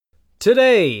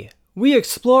Today, we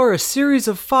explore a series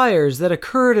of fires that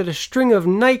occurred at a string of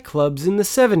nightclubs in the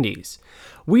 70s.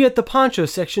 We at the Poncho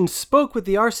Section spoke with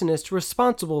the arsonist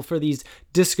responsible for these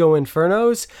disco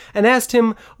infernos and asked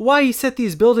him why he set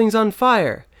these buildings on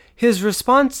fire. His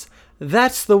response,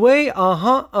 "That's the way,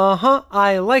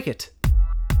 I like it."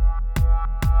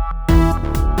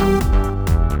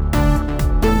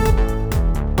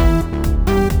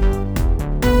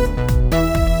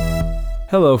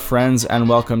 Hello, friends, and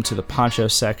welcome to the Poncho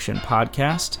Section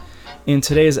podcast. In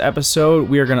today's episode,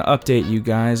 we are going to update you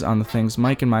guys on the things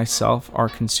Mike and myself are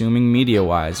consuming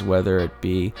media-wise, whether it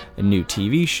be a new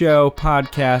TV show,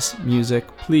 podcast, music.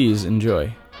 Please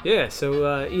enjoy. Yeah,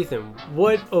 so Ethan,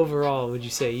 what overall would you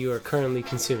say you are currently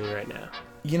consuming right now?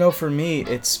 You know, for me,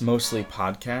 it's mostly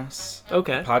podcasts.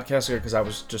 Okay. Podcasts are because I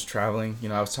was just traveling. You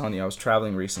know, I was telling you I was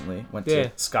traveling recently. Went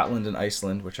to Scotland and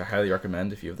Iceland, which I highly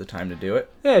recommend if you have the time to do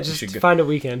it. Yeah, just find a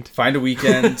weekend. Find a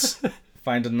weekend.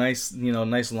 Find a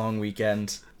nice long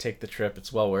weekend. Take the trip.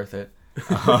 It's well worth it.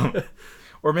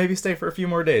 Or maybe stay for a few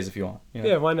more days if you want. You know?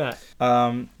 Yeah, why not?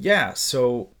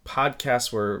 So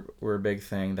podcasts were a big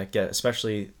thing that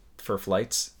especially for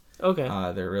flights. Okay.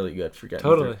 They're really good for getting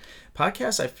Totally. through.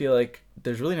 Podcasts, I feel like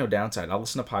there's really no downside. I'll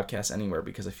listen to podcasts anywhere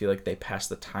because I feel like they pass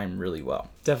the time really well.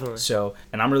 Definitely. So,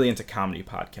 and I'm really into comedy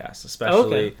podcasts,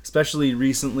 especially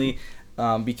recently,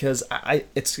 because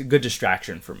it's a good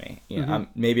distraction for me. You know,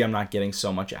 maybe I'm not getting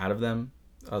so much out of them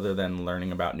other than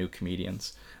learning about new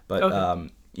comedians. But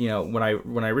you know, when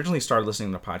I originally started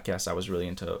listening to podcasts, I was really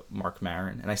into Mark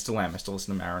Maron, and I still am. I still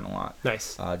listen to Maron a lot.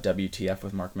 Nice. WTF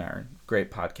with Mark Maron.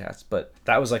 Great podcast. But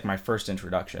that was like my first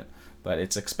introduction. But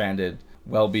it's expanded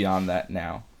well beyond that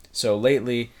now. So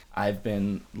lately, I've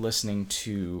been listening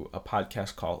to a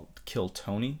podcast called Kill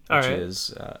Tony, which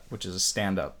is a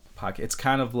stand-up podcast. It's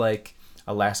kind of like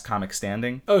a Last Comic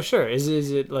Standing. Oh, sure. Is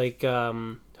it like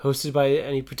hosted by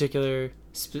any particular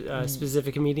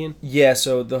specific comedian? Yeah,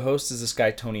 so the host is this guy,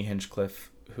 Tony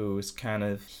Hinchcliffe, who is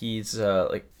he's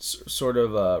sort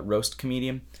of a roast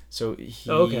comedian. So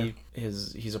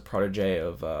he's a protege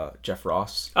of Jeff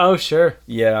Ross. Oh, sure.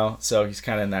 You know, so he's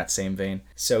kind of in that same vein.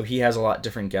 So he has a lot of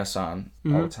different guests on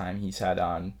all the time. He's had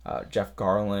on Jeff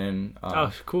Garlin.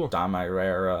 Cool. Dom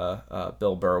Irrera.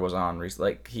 Bill Burr was on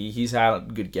recently. Like he's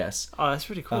had good guests. Oh, that's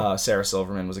pretty cool. Sarah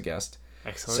Silverman was a guest.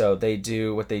 Excellent. So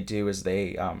what they do is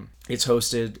it's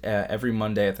hosted every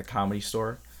Monday at the Comedy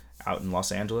Store out in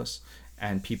Los Angeles,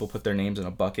 and people put their names in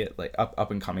a bucket, like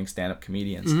up and coming stand up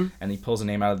comedians, and he pulls a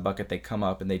name out of the bucket. They come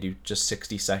up and they do just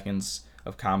 60 seconds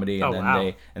of comedy,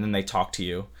 and then they talk to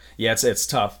you. Yeah, it's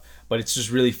tough, but it's just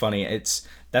really funny.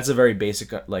 That's a very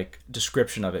basic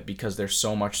description of it because there's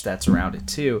so much that's around it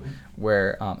too.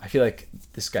 Where I feel like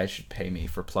this guy should pay me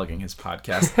for plugging his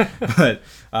podcast, but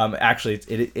actually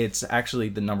it's actually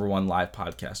the number one live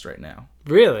podcast right now.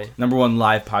 Really? Number one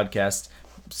live podcast.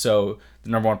 So the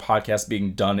number one podcast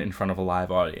being done in front of a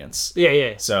live audience.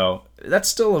 Yeah. So that's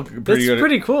still a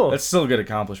pretty cool. That's still a good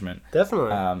accomplishment.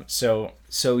 Definitely.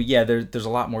 So yeah, there's a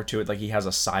lot more to it. Like he has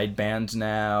a side band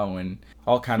now and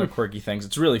all kind of quirky things.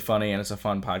 It's really funny and it's a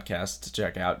fun podcast to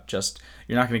check out. Just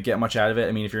you're not going to get much out of it.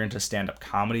 I mean, if you're into stand-up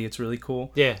comedy, it's really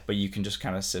cool. Yeah. But you can just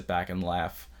kind of sit back and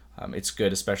laugh. It's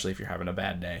good, especially if you're having a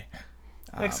bad day.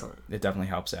 Excellent. It definitely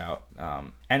helps out.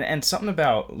 And something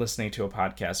about listening to a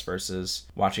podcast versus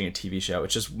watching a TV show,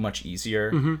 it's just much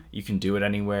easier. You can do it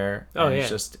anywhere.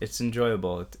 It's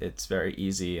enjoyable. It's very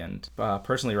easy. And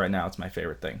personally right now, it's my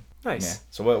favorite thing. Nice. Yeah.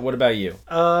 So what about you?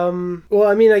 Well,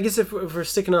 I mean, I guess if we're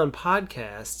sticking on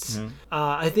podcasts,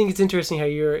 I think it's interesting how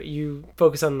you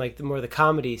focus on like the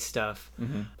comedy stuff.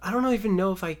 I don't even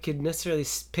know if I could necessarily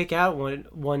pick out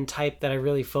one type that I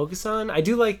really focus on. I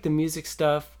do like the music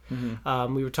stuff.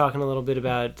 We were talking a little bit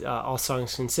about All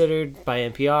Songs Considered by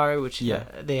NPR, which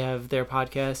they have their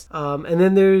podcast. And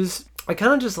then I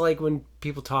kind of just like when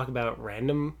people talk about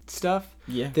random stuff.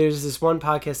 Yeah. There's this one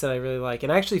podcast that I really like,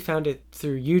 and I actually found it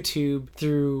through YouTube,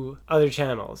 through other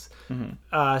channels.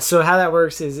 So how that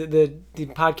works is the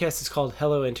podcast is called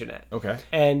Hello Internet. Okay.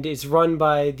 And it's run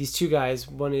by these two guys.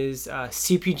 One is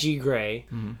CPG Gray.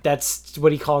 That's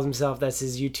what he calls himself. That's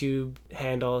his YouTube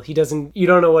handle. You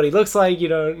don't know what he looks like. You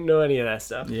don't know any of that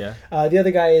stuff. Yeah. The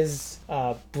other guy is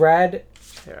Brad.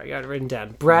 There, I got it written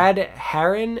down. Brad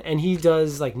Harron, and he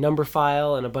does like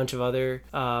Numberphile and a bunch of other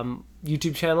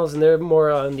YouTube channels, and they're more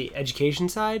on the education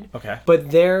side. Okay. But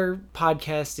their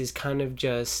podcast is kind of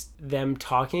just them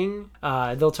talking.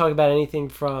 They'll talk about anything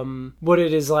from what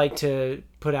it is like to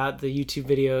put out the YouTube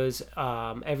videos,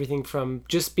 everything from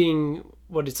just being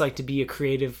what it's like to be a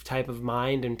creative type of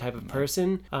mind and type of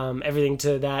person. Everything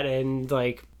to that and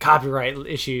like copyright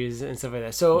issues and stuff like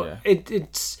that. So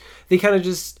it's they kind of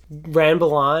just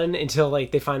ramble on until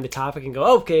like they find the topic and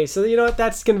go, okay, so you know what,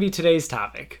 that's going to be today's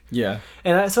topic. Yeah.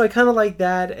 And so I kind of like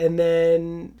that. And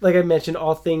then, like I mentioned,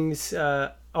 all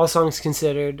songs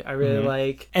considered, I really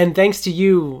like. And thanks to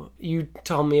you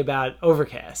told me about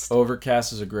Overcast.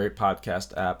 Overcast is a great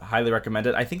podcast app. Highly recommend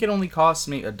it. I think it only costs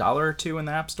me $1 or $2 in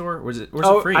the App Store. Was it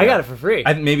free? I got it for free.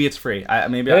 Maybe it's free. I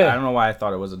don't know why I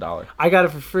thought it was $1. I got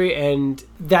it for free, and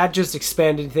that just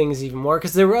expanded things even more,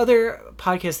 because there were other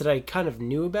podcasts that I kind of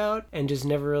knew about and just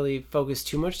never really focused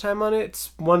too much time on it.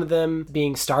 It's one of them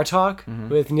being Star Talk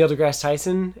with Neil deGrasse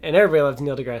Tyson, and everybody loves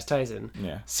Neil deGrasse Tyson.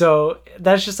 Yeah. So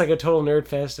that's just like a total nerd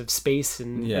fest of space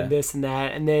and this and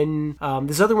that. And then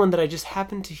this other one that I just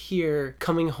happened to hear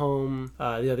coming home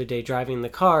the other day driving in the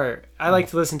car. I like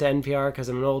to listen to NPR because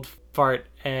I'm an old fart,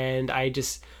 and I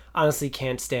just honestly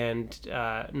can't stand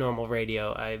normal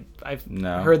radio. I've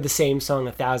heard the same song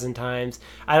 1,000 times.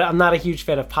 I'm not a huge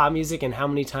fan of pop music, and how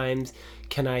many times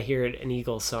can I hear an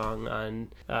Eagles song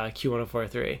on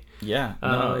Q104.3? Yeah,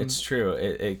 no, it's true.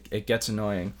 It gets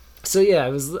annoying. So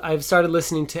yeah, I've started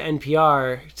listening to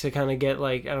NPR to kind of get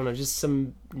like, I don't know, just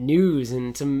some news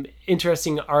and some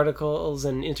interesting articles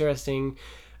and interesting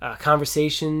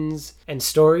conversations and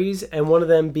stories. And one of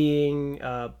them being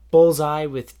Bullseye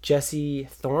with Jesse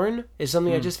Thorne is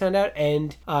something I just found out.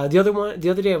 And the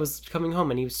other day I was coming home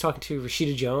and he was talking to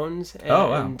Rashida Jones.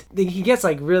 And he gets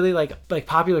like really like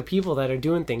popular people that are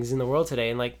doing things in the world today,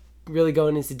 and like really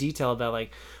going into detail about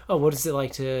like, oh, what is it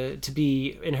like to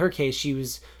be, in her case, she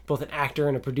was both an actor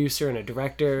and a producer and a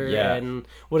director, and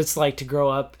what it's like to grow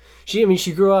up.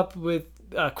 She grew up with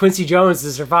Quincy Jones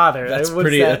as her father. That's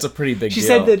a pretty big deal. She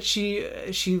said that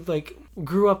she like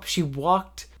grew up, she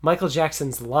walked Michael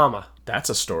Jackson's llama. That's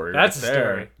a story. That's a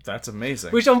story. That's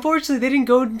amazing. Which unfortunately they didn't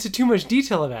go into too much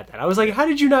detail about that. I was like, how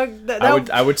did you not?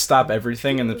 I would stop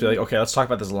everything and then be like, okay, let's talk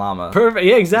about this llama. Perfect.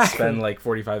 Yeah, exactly. Spend like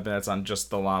 45 minutes on just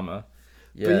the llama.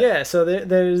 Yeah. But yeah, so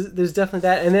there's definitely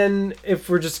that. And then if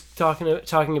we're just talking about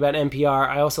NPR,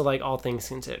 I also like All Things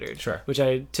Considered. Sure. Which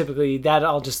I typically, that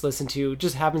I'll just listen to.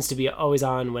 Just happens to be always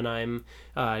on when I'm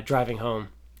driving home.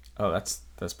 Oh, that's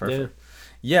perfect.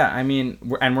 Yeah, I mean,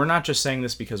 we're not just saying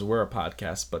this because we're a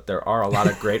podcast, but there are a lot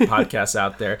of great podcasts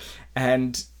out there,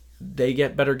 and they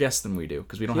get better guests than we do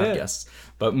because we don't have guests.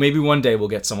 But maybe one day we'll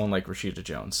get someone like Rashida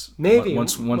Jones. Maybe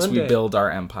once we build our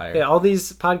empire. Yeah, all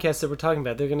these podcasts that we're talking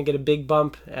about, they're going to get a big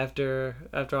bump after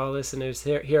all listeners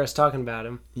hear us talking about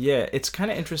them. Yeah, it's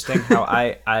kind of interesting how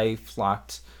I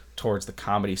flocked towards the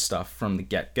comedy stuff from the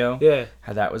get-go. Yeah,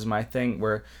 how that was my thing.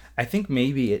 Where I think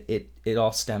maybe it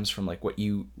all stems from like what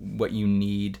you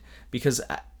need, because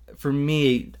for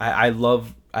me I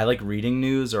like reading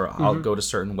news, or I'll go to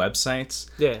certain websites.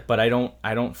 Yeah. But I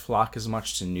don't flock as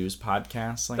much to news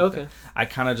podcasts like that. I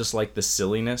kind of just like the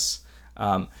silliness.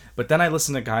 But then I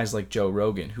listen to guys like Joe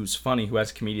Rogan, who's funny, who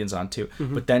has comedians on too.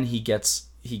 But then he gets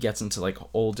into like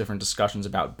whole different discussions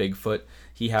about Bigfoot.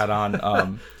 He had on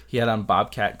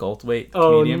Bobcat Goldthwait,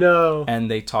 comedian. Oh no.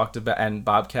 And they talked about, and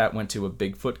Bobcat went to a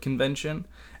Bigfoot convention.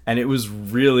 And it was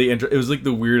really it was like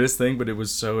the weirdest thing, but it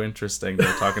was so interesting. They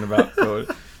were talking about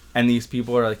and these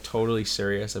people are like totally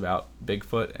serious about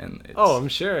Bigfoot, and I'm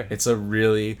sure it's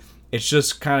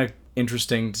just kind of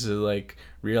interesting to like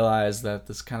realize that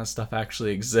this kind of stuff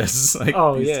actually exists, like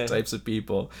these types of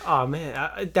people. Oh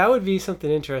man, that would be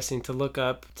something interesting to look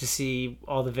up, to see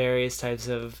all the various types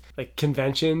of like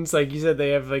conventions. Like you said, they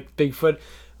have like Bigfoot.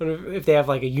 If they have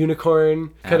like a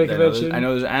unicorn kind of convention. I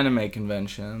know there's anime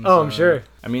conventions. Oh, I'm sure.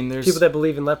 I mean, there's people that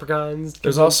believe in leprechauns.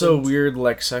 There's also weird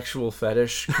like sexual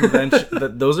fetish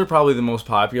convention. Those are probably the most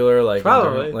popular. Like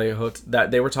probably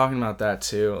that they were talking about that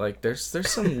too. Like there's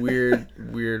some weird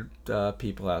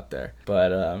people out there.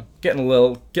 But getting a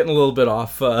little bit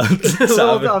off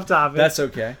off topic. That's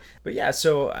okay. But yeah,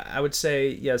 so I would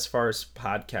say, as far as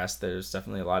podcasts, there's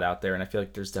definitely a lot out there, and I feel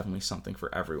like there's definitely something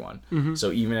for everyone.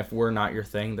 So even if we're not your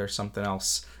thing, there's something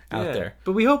else out there.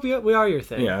 But we hope we are your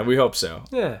thing. Yeah, we hope so.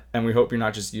 Yeah. And we hope you're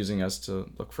not just using us to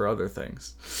look for other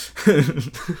things.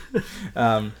 In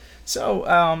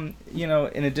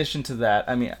addition to that,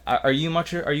 I mean, are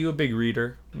you a big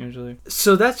reader usually?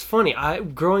 So that's funny.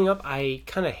 Growing up, I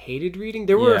kind of hated reading.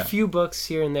 There were a few books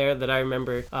here and there that I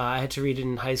remember I had to read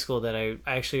in high school that I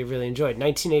actually really enjoyed.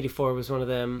 1984 was one of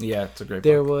them. Yeah, it's a great book.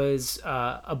 There was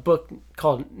a book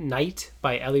called Night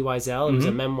by Elie Wiesel. It was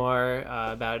a memoir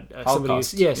about somebody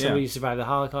who survived the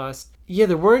Holocaust. Yeah,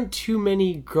 there weren't too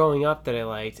many growing up that I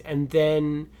liked. And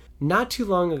then not too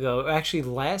long ago, actually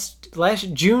last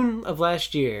June of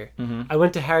last year, I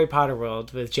went to Harry Potter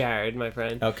World with Jared, my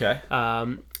friend. Okay.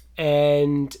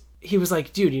 And he was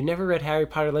like, dude, you never read Harry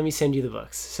Potter, let me send you the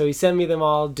books. So he sent me them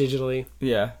all digitally.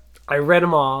 Yeah. I read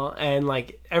them all, and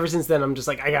like ever since then I'm just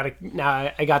like,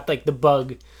 I got like the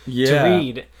bug to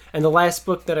read. And the last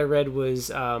book that I read was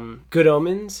Good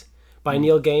Omens by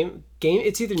Neil Gaiman.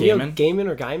 It's either Neil Gaiman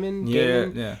or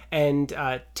Gaiman. Yeah. And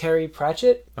Terry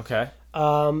Pratchett. Okay.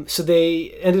 So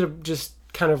they ended up just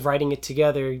kind of writing it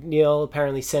together. Neil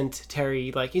apparently sent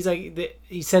Terry, like,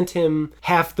 he sent him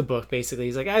half the book, basically.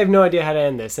 He's like, I have no idea how to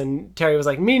end this. And Terry was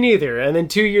like, me neither. And then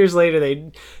 2 years later,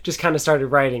 they just kind of started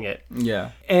writing it. Yeah.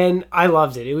 And I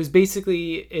loved it. It was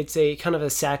basically, it's a kind of a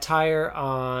satire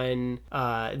on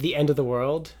the end of the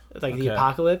world, like the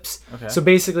apocalypse. Okay. So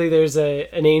basically there's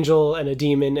an angel and a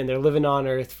demon, and they're living on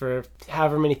Earth for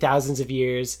however many thousands of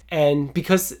years. And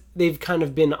because they've kind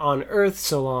of been on Earth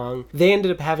so long, they ended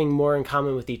up having more in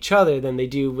common with each other than they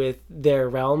do with their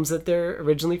realms that they're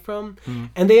originally from.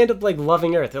 And they end up like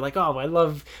loving Earth. They're like, oh, I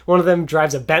love, one of them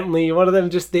drives a Bentley, one of them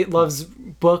just loves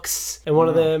books, and one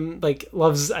of them like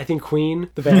loves, I think, Queen,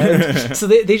 the band. So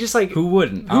they just like, who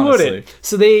wouldn't?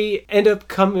 So they end up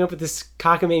coming up with this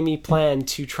cockamamie plan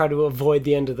to try to avoid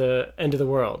the end of the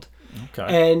world.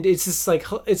 Okay. And it's just like,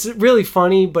 it's really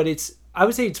funny, but I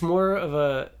would say it's more of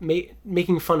a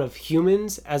making fun of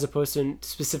humans as opposed to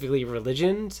specifically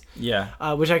religions.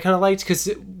 Yeah. Which I kind of liked, because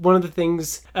one of the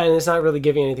things, and it's not really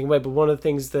giving anything away, but one of the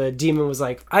things the demon was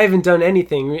like, I haven't done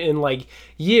anything in like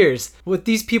years. What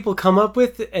these people come up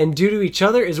with and do to each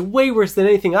other is way worse than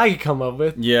anything I could come up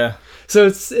with. Yeah. So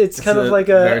it's kind of like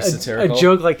a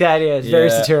joke like that. Yeah, it's very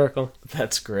satirical.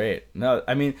 That's great. No,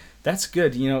 I mean, that's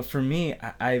good. You know, for me,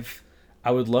 I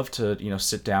would love to,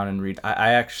 sit down and read.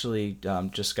 I actually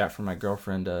just got from my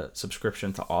girlfriend a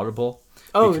subscription to Audible.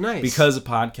 Oh, nice. Because of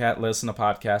listen to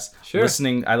podcasts. Sure.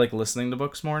 I like listening to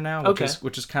books more now,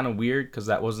 which is kind of weird, because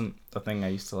that wasn't a thing I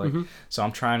used to like. Mm-hmm. So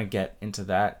I'm trying to get into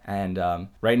that. And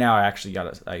right now I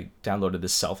downloaded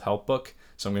this self-help book.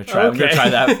 So I'm gonna try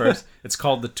that first. It's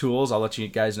called The Tools. I'll let you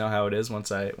guys know how it is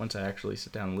once I actually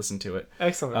sit down and listen to it.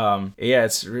 Excellent.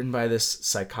 It's written by this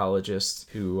psychologist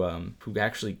who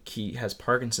actually has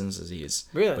Parkinson's disease.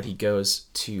 Really? But he goes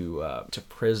to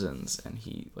prisons, and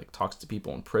he like talks to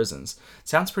people in prisons. It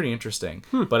sounds pretty interesting.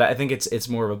 But I think it's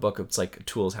more of a book. It's like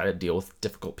tools how to deal with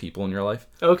difficult people in your life.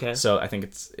 Okay. So I think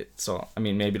it's all. I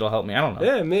mean, maybe it'll help me. I don't know.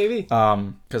 Yeah, maybe.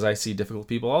 Because I see difficult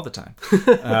people all the time,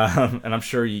 and I'm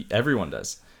sure everyone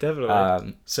does.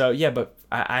 Definitely. So yeah, but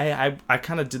I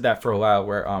kind of did that for a while,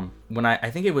 where when I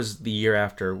think it was the year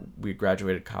after we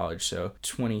graduated college, so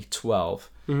 2012.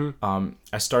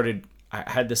 I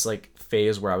had this like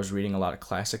phase where I was reading a lot of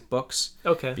classic books.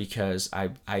 Okay. Because I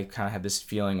kind of had this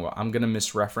feeling, well, I'm gonna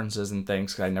miss references and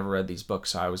things because I never read these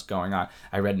books. So I was going on.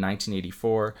 I read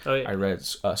 1984. Oh, yeah. I read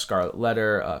Scarlet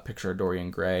Letter, Picture of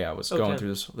Dorian Gray. I was going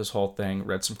through this whole thing.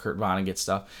 Read some Kurt Vonnegut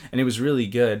stuff, and it was really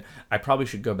good. I probably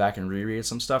should go back and reread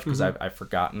some stuff because I've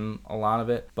forgotten a lot of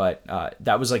it. But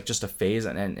that was like just a phase,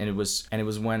 and it was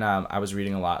when I was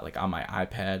reading a lot like on my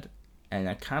iPad. And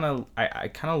I kind of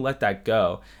let that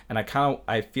go, and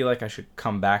I feel like I should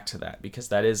come back to that, because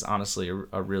that is honestly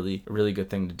a really good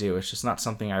thing to do. It's just not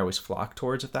something I always flock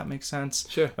towards, if that makes sense.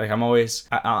 Sure. Like I'm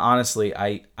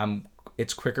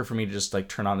it's quicker for me to just like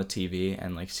turn on the TV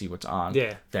and like see what's on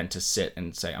than to sit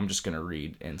and say I'm just gonna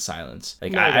read in silence.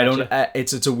 Like I don't.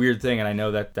 It's a weird thing, and I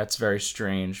know that's very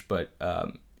strange, but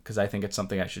because I think it's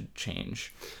something I should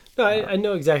change. No, I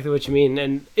know exactly what you mean.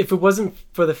 And if it wasn't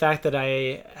for the fact that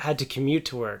I had to commute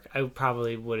to work, I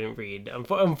probably wouldn't read,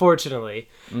 unfortunately.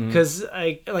 Because,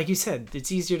 like you said,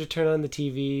 it's easier to turn on the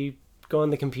TV, go on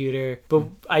the computer. But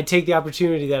I take the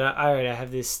opportunity that, I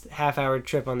have this half-hour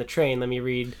trip on the train. Let me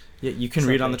read. Yeah, you can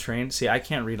read on the train. See, I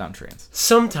can't read on trains.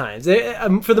 Sometimes.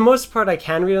 For the most part, I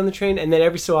can read on the train, and then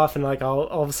every so often, like, I'll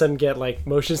all of a sudden get, like,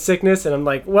 motion sickness, and I'm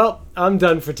like, well, I'm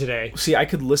done for today. See, I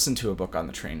could listen to a book on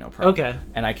the train, no problem. Okay.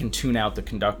 And I can tune out the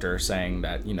conductor saying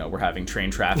that, we're having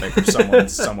train traffic, or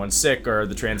someone's sick, or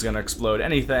the train's going to explode,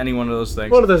 any one of those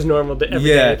things. One of those normal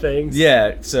everyday things.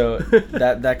 Yeah, so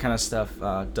that kind of stuff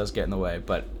does get in the way,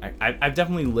 but I've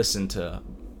definitely listened to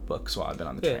books while I've been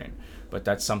on the train, but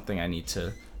that's something I need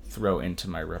to throw into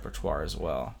my repertoire as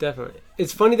well. Definitely.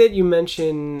 It's funny that you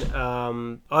mention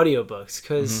audiobooks,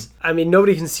 because I mean,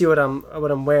 nobody can see what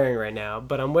I'm wearing right now,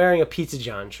 but I'm wearing a Pizza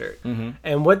John shirt.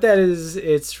 And what that is,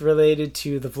 it's related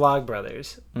to the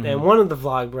Vlogbrothers. And one of the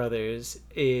Vlogbrothers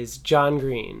is John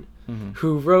Green,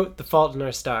 who wrote The Fault in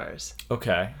Our Stars.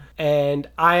 Okay. And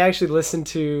I actually listened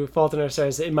to Fault in Our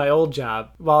Stars in my old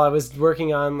job while I was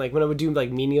working on, like, when I would do,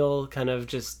 like, menial kind of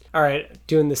just, all right,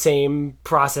 doing the same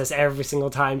process every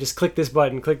single time. Just click this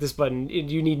button.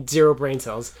 You need 0 brain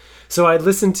cells. So I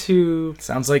listened to...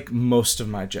 Sounds like most of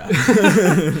my job.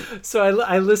 So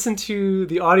I listened to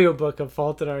the audiobook of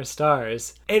Fault in Our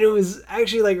Stars, and it was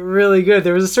actually, like, really good.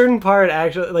 There was a certain part,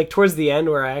 actually, like, towards the end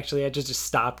where I actually had to just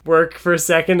stop work for a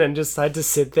second and just had to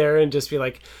sit there and just be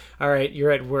like, all right, you're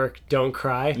at work, don't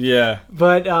cry. Yeah.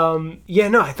 But,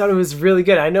 I thought it was really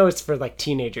good. I know it's for, like,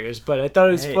 teenagers, but I thought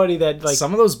it was funny that, like...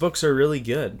 Some of those books are really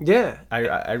good. Yeah.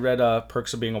 I read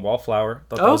Perks of Being a Wallflower.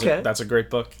 That's a great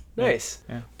book. Nice.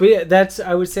 Yeah. But yeah,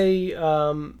 I would say,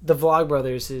 the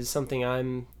Vlogbrothers is something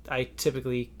I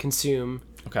typically consume.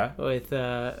 Okay. With,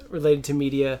 related to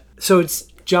media. So it's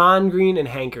John Green and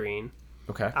Hank Green.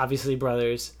 Okay. Obviously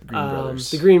brothers. Green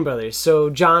brothers. The Green brothers. So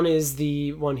John is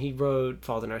the one he wrote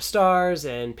Fault in Our Stars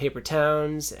and Paper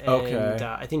Towns and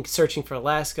I think Searching for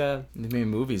Alaska. They made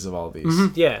movies of all these.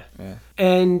 Mm-hmm, yeah.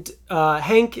 And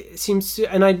Hank seems to,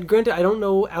 and granted, I don't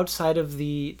know outside of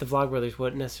the Vlogbrothers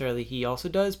what necessarily he also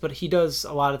does, but he does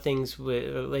a lot of things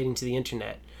relating to the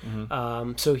internet.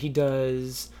 Mm-hmm. So he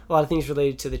does a lot of things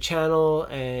related to the channel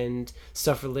and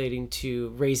stuff relating to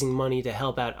raising money to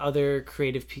help out other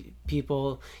creative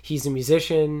people. He's a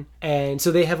musician, and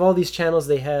so they have all these channels.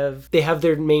 They have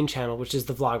their main channel, which is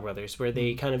the Vlogbrothers, where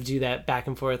they kind of do that back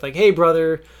and forth, like, hey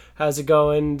brother, how's it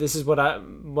going? This is what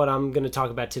I'm going to talk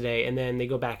about today, and then they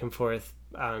go back and forth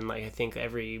on, like, I think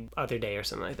every other day or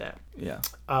something like that. Yeah.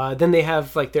 Then they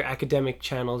have, like, their academic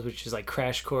channels, which is like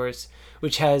Crash Course,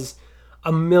 which has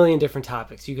a million different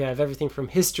topics. You have everything from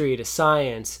history to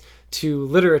science to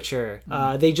literature.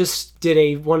 They just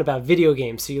did one about video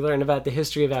games, so you learn about the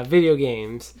history about video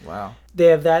games. Wow. They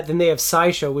have that. Then they have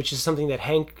SciShow, which is something that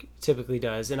Hank typically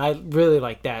does, and I really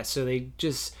like that. So they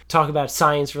just talk about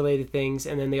science-related things,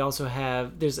 and then they also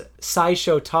there's a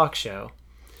SciShow talk show.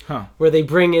 Huh. Where they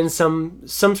bring in some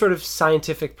sort of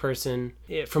scientific person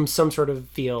from some sort of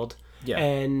field. Yeah.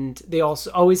 And they also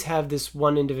always have this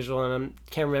one individual, and I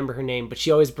can't remember her name, but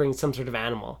she always brings some sort of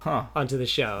animal onto the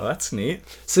show. Well, that's neat.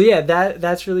 So yeah,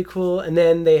 that's really cool. And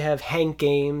then they have Hank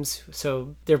Games,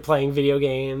 so they're playing video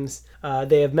games.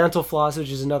 They have Mental Floss,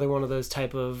 which is another one of those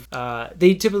type of...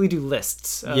 they typically do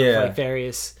lists of like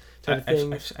various... I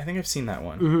think I've seen that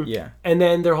one. Mm-hmm. Yeah. And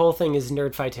then their whole thing is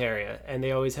Nerdfighteria, and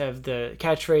they always have the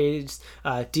catchphrase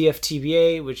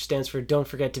DFTBA, which stands for Don't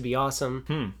Forget to Be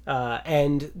Awesome.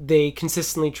 And they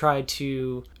consistently try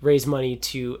to raise money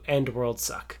to end World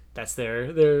Suck. That's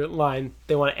their line.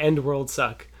 They want to end World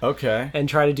Suck. Okay. And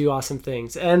try to do awesome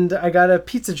things. And I got a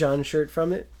Pizza John shirt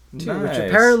from it too, nice. Which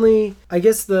apparently, I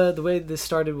guess the way this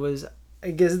started was, I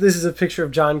guess this is a picture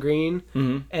of John Green,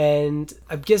 and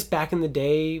I guess back in the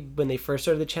day when they first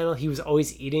started the channel, he was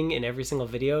always eating in every single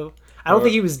video. I don't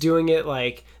think he was doing it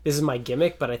like, this is my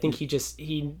gimmick, but I think he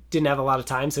didn't have a lot of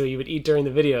time, so he would eat during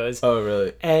the videos. Oh,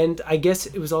 really? And I guess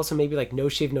it was also maybe like No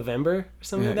Shave November or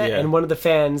something like that, and one of the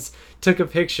fans took a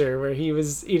picture where he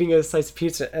was eating a slice of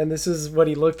pizza, and this is what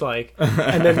he looked like.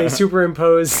 And then they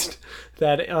superimposed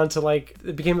that onto, like,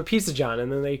 it became a Pizza John,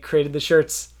 and then they created the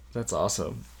shirts. That's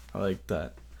awesome. I like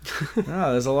that.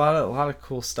 No, there's a lot of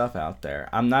cool stuff out there.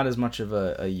 I'm not as much of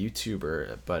a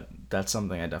YouTuber, but that's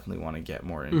something I definitely want to get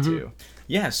more into.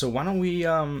 Yeah, so why don't we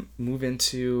move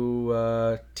into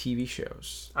TV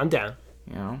shows? I'm down.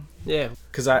 You know? Yeah.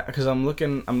 Because I'm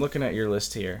looking at your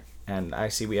list here, and I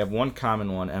see we have one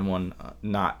common one and one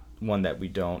not one that we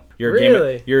don't. You're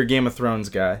a Game of Thrones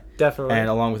guy. Definitely. And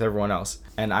along with everyone else.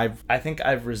 And I think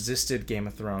I've resisted Game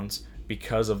of Thrones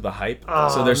because of the hype.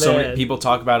 So there's so many people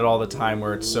talk about it all the time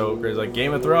where it's so crazy, like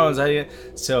Game of Thrones.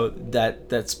 So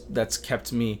that's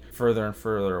kept me further and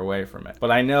further away from it.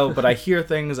 But I hear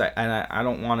things, and I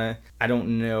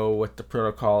don't know what the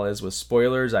protocol is with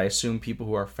spoilers. I assume people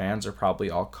who are fans are probably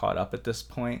all caught up at this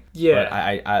point. Yeah. But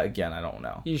I don't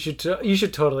know. You should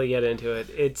totally get into it.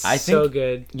 It's so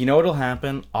good. You know what'll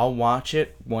happen? I'll watch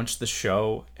it once the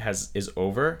show is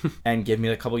over and give me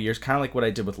a couple years, kind of like what I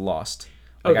did with Lost.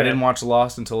 Like, I didn't watch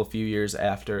Lost until a few years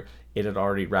after it had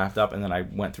already wrapped up, and then I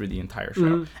went through the entire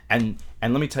show. And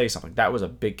let me tell you something. That was a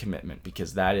big commitment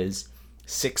because that is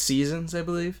 6 seasons, I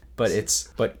believe. But it's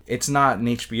not an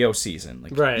HBO season.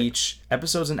 Like, each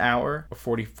episode's an hour or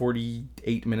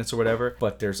 48 minutes or whatever,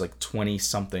 but there's like 20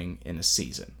 something in a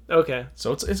season. Okay.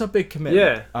 So it's a big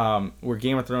commitment. Yeah. Where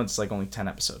Game of Thrones is like only 10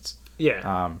 episodes.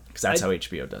 Yeah. Because that's how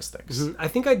HBO does things. I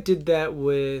think I did that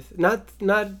with not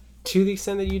to the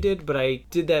extent that you did, but I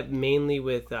did that mainly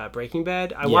with Breaking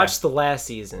Bad. I watched the last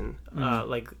season,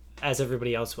 like as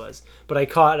everybody else was. But I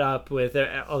caught up with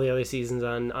all the other seasons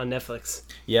on Netflix.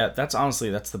 Yeah, that's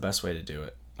the best way to do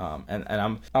it.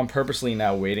 And I'm purposely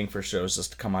now waiting for shows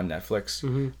just to come on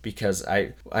Netflix because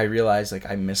I realize like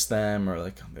I miss them, or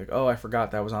like I'm like, oh, I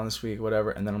forgot that was on this week,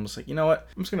 whatever. And then I'm just like, you know what?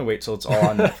 I'm just gonna wait till it's all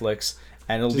on Netflix,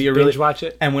 and it'll be a really binge watch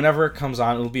it. And whenever it comes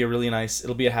on, it'll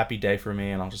be a happy day for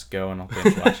me, and I'll just go and I'll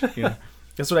binge watch it. You know,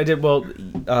 that's what I did. Well,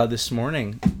 this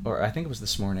morning, or I think it was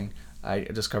this morning, I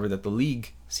discovered that The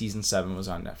League season 7 was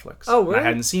on Netflix. Oh, really? I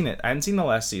hadn't seen it. I hadn't seen the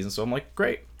last season, so I'm like,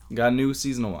 great, got a new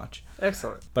season to watch.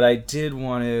 Excellent. But I did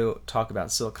want to talk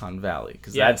about Silicon Valley,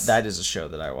 because that is a show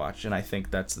that I watch, and I think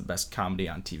that's the best comedy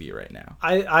on TV right now.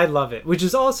 I love it, which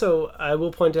is also, I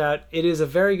will point out, it is a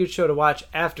very good show to watch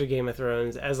after Game of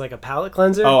Thrones as like a palate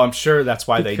cleanser. Oh, I'm sure that's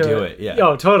why they do it, yeah.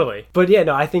 Oh, totally. But yeah,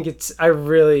 no, I think I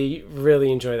really,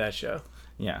 really enjoy that show.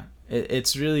 Yeah,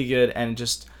 it's really good,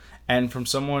 and from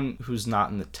someone who's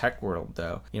not in the tech world,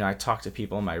 though, you know, I talk to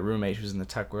people, my roommate who's in the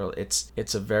tech world, it's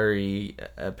a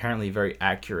apparently very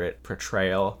accurate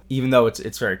portrayal, even though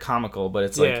it's very comical, but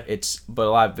it's like, but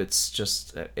a lot of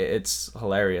it's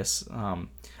hilarious. I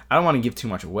don't want to give too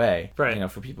much away, right, you know,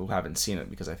 for people who haven't seen it,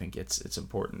 because I think it's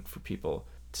important for people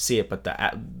to see it, but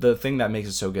the thing that makes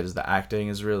it so good is the acting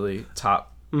is really top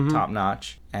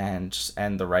notch, and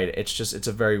the writing. It's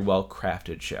a very well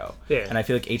crafted show. Yeah. And I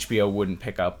feel like HBO wouldn't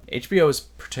pick up. HBO is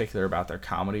particular about their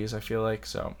comedies, I feel like,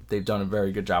 so they've done a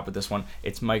very good job with this one.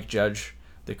 It's Mike Judge,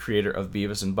 the creator of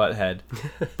Beavis and Butthead,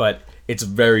 but it's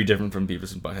very different from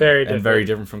Beavis and Butthead, and very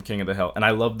different from King of the Hill. And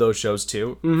I love those shows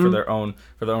too, for their own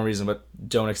reason, but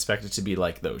don't expect it to be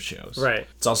like those shows. Right.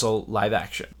 It's also live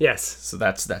action. Yes. So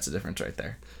that's a difference right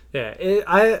there. Yeah,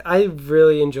 I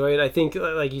really enjoy it. I think,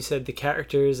 like you said, the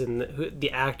characters and the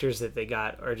actors that they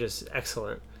got are just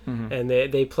excellent. And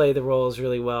they play the roles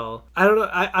really well. I don't know,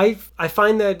 I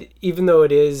find that even though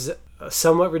it is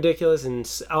somewhat ridiculous and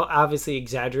obviously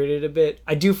exaggerated a bit,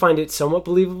 I do find it somewhat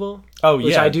believable. Oh yeah,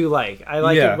 which I do like. I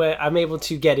like it when I'm able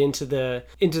to get into the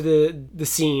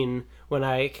scene when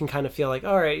I can kind of feel like,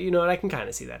 all right, you know what, I can kind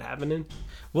of see that happening.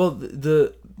 Well,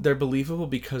 they're believable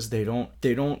because they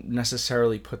don't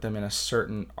necessarily put them in a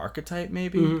certain archetype,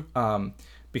 maybe.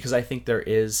 Because I think there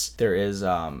is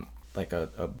like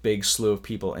a big slew of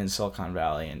people in Silicon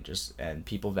Valley, and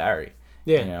people vary.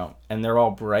 Yeah. You know, and they're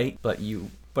all bright, but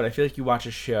I feel like you watch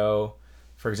a show,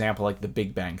 for example, like The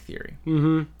Big Bang Theory.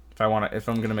 If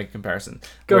I'm gonna make a comparison,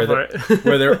 go for it.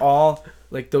 Where they're all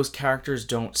like, those characters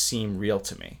don't seem real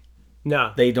to me.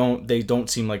 No, they don't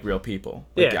seem like real people.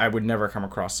 Like, I would never come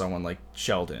across someone like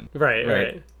Sheldon.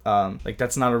 Right. Like,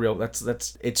 that's not a real.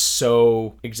 That's it's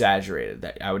so exaggerated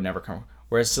that I would never come.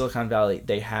 Whereas Silicon Valley,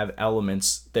 they have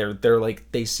elements. They're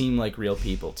like, they seem like real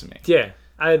people to me. Yeah,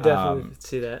 I definitely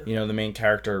see that. You know, the main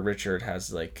character Richard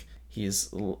has like,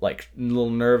 he's like a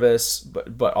little nervous,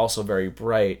 but also very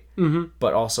bright.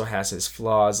 But also has his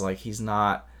flaws. Like, he's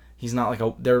not like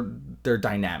they're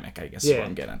dynamic, I guess is what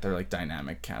I'm getting at. They're like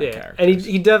dynamic kind of characters. And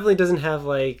he definitely doesn't have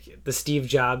like the Steve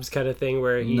Jobs kind of thing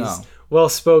where he's well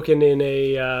spoken in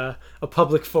a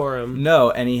public forum.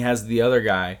 No, and he has the other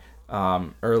guy,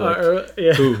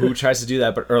 Ehrlich, who tries to do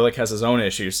that, but Ehrlich has his own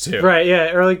issues too. Right, yeah.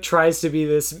 Ehrlich tries to be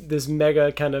this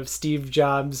mega kind of Steve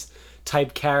Jobs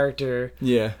type character.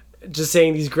 Yeah. Just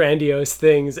saying these grandiose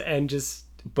things and just...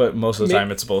 But most of the time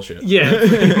it's bullshit. Yeah,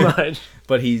 pretty much.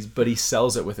 But he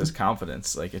sells it with his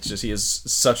confidence. Like, it's just, he has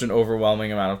such an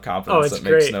overwhelming amount of confidence that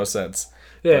makes no sense.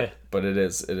 Yeah. But it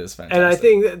is fantastic. And I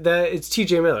think that it's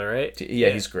T.J. Miller, right? Yeah,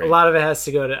 he's great. A lot of it has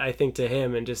to go to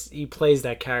him, and just, he plays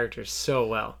that character so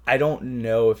well. I don't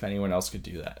know if anyone else could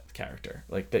do that character.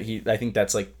 Like, that I think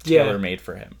that's like tailor-made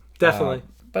for him. Definitely.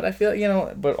 But I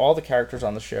feel, but all the characters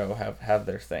on the show have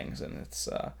their things, and it's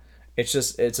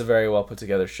a very well put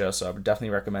together show, so I would definitely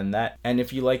recommend that. And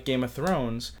if you like Game of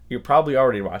Thrones, you're probably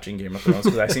already watching Game of Thrones,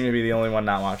 because I seem to be the only one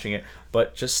not watching it.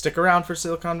 But just stick around for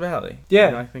Silicon Valley.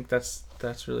 Yeah, I think that's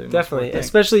really definitely,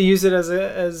 especially use it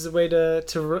as a way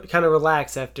to kind of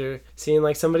relax after seeing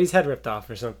like somebody's head ripped off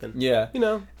or something. Yeah,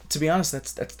 To be honest,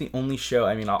 that's the only show.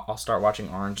 I mean, I'll start watching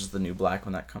Orange Is the New Black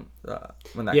when that comes back.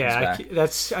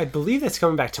 I believe that's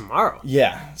coming back tomorrow.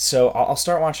 Yeah, so I'll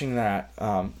start watching that.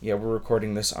 We're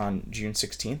recording this on June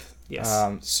 16th.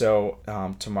 Yes. So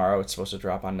tomorrow it's supposed to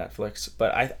drop on Netflix.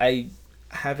 But I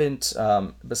haven't,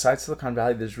 besides Silicon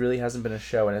Valley, there really hasn't been a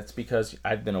show, and it's because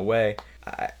I've been away.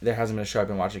 There hasn't been a show I've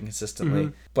been watching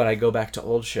consistently. But I go back to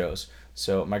old shows.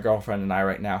 So my girlfriend and I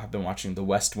right now have been watching The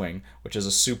West Wing, which is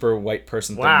a super white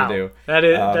person thing to do. That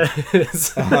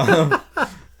is.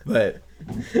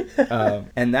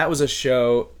 And that was a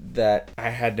show that I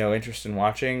had no interest in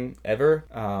watching ever.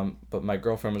 But my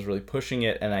girlfriend was really pushing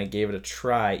it, and I gave it a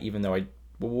try, even though I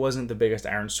wasn't the biggest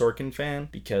Aaron Sorkin fan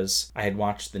because I had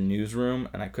watched The Newsroom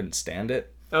and I couldn't stand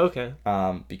it. Okay.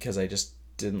 Because I just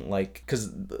didn't like,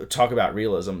 because talk about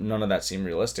realism, none of that seemed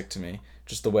realistic to me.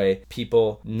 Just the way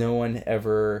no one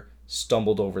ever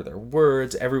stumbled over their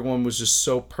words. Everyone was just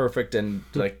so perfect and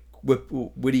like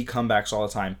witty comebacks all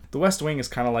the time. The West Wing is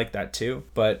kind of like that too,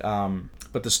 but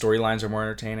the storylines are more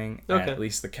entertaining. Okay. At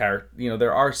least the character,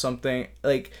 there are something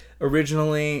like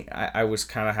originally I was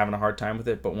kind of having a hard time with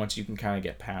it, but once you can kind of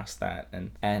get past that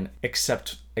and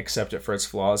accept it for its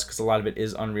flaws, because a lot of it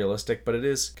is unrealistic, but it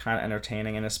is kind of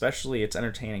entertaining, and especially it's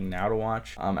entertaining now to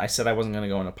watch. I said I wasn't going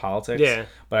to go into politics,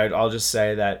 but I'll just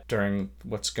say that during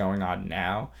what's going on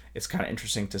now, it's kind of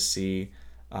interesting to see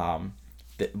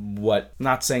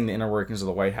not saying the inner workings of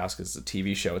the White House because it's a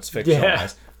TV show, it's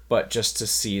fictionalized, but just to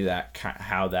see that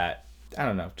how that, I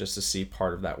don't know, just to see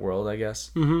part of that world, I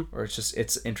guess. Mm-hmm. Or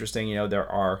it's interesting, there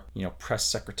are, press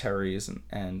secretaries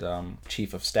and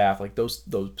chief of staff, like those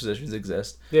positions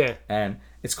exist. Yeah. And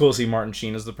it's cool to see Martin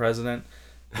Sheen as the president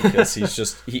because he's a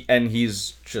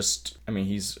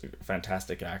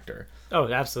fantastic actor. Oh,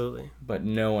 absolutely. But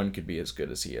no one could be as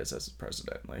good as he is as a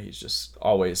president. Like, he's just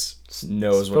always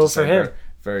knows what to say. Vote for him.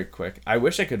 Very quick. I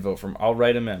wish I could vote for him. I'll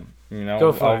write him in.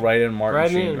 Go for I'll it. write in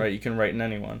Martin Sheen. Right, you can write in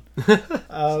anyone.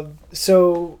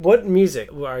 So, what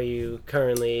music are you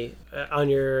currently on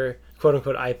your quote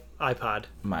unquote iPod?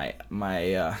 My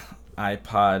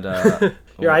iPod.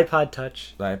 Your iPod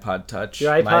Touch. The iPod Touch.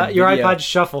 Your iPod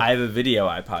Shuffle. I have a video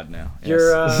iPod now.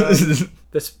 Yes. Your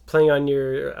that's playing on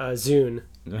your Zune.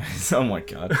 Oh my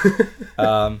god.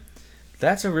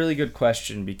 That's a really good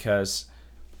question because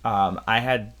I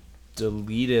had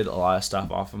deleted a lot of stuff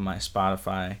off of my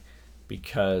Spotify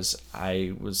because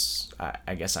I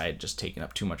guess I had just taken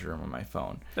up too much room on my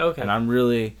phone. Okay. And I'm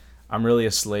really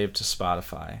a slave to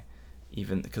Spotify,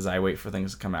 even because I wait for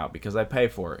things to come out because I pay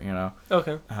for it,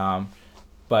 Okay.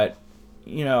 But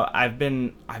I've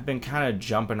been kind of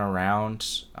jumping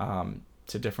around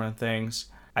to different things.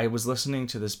 I was listening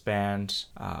to this band,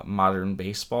 Modern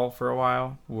Baseball, for a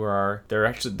while, where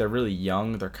they're really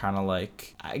young. They're kind of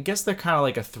like, I guess they're kind of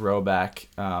like a throwback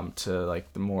to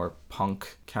like the more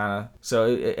punk kind of. So,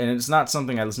 and it's not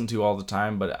something I listen to all the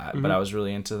time, but I was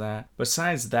really into that.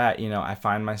 Besides that, I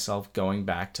find myself going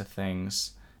back to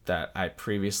things that I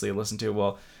previously listened to.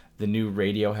 Well, the new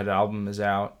Radiohead album is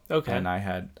out. Okay. And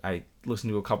I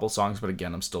listened to a couple songs, but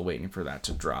again, I'm still waiting for that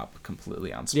to drop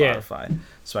completely on Spotify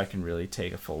so I can really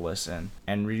take a full listen.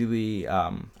 And really,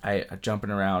 I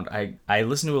jumping around. I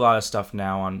listen to a lot of stuff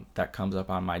now that comes up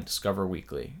on my Discover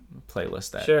Weekly playlist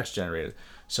that's generated.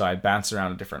 So I bounce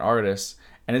around to different artists,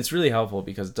 and it's really helpful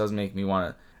because it does make me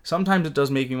want to. Sometimes it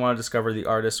does make me want to discover the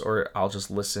artist, or I'll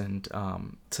just listen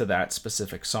to that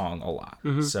specific song a lot.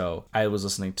 Mm-hmm. So I was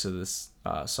listening to this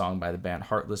song by the band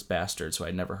Heartless Bastards, who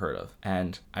I'd never heard of.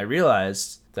 And I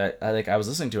realized that I was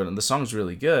listening to it, and the song's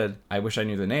really good. I wish I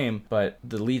knew the name, but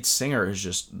the lead singer is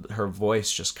just, her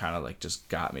voice just kind of just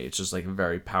got me. It's just like a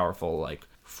very powerful,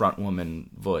 front woman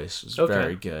voice. It's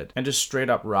very good. And just straight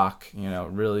up rock,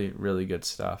 really, really good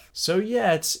stuff. So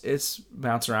yeah, it's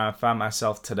bouncing around. I found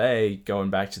myself today going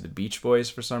back to the Beach Boys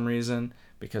for some reason,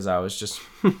 because I was just,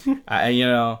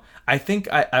 I think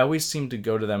I always seem to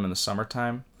go to them in the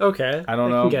summertime. Okay. I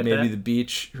don't know, maybe the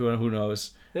beach, who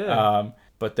knows. Yeah.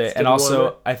 But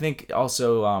I think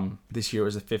also this year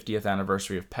was the 50th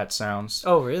anniversary of Pet Sounds.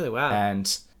 Oh, really? Wow.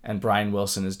 And Brian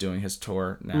Wilson is doing his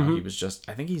tour now. Mm-hmm.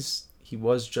 He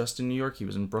was just in New York. He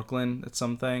was in Brooklyn at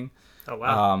something. Oh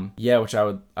wow. Which I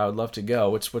would love to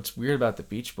go. What's weird about the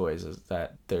Beach Boys is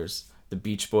that there's the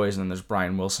Beach Boys and then there's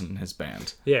Brian Wilson and his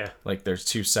band. Yeah. There's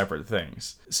two separate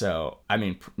things. So, I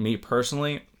mean, me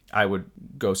personally, I would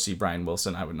go see Brian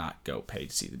Wilson. I would not go pay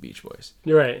to see the Beach Boys.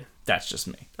 You're right. That's just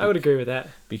me. I would agree with that.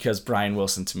 Because Brian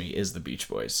Wilson to me is the Beach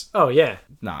Boys. Oh yeah.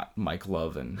 Not Mike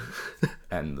Love and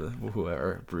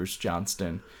whoever, Bruce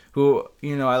Johnston, who,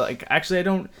 I like. Actually, I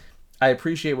don't. I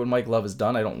appreciate what Mike Love has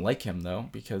done. I don't like him though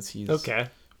because he's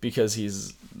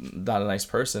not a nice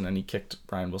person and he kicked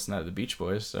Brian Wilson out of the Beach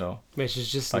Boys. So which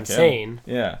is just insane.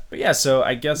 Yeah, but yeah. So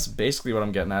I guess basically what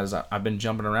I'm getting at is I've been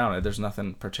jumping around. There's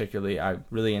nothing particularly I'm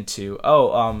really into.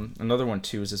 Another one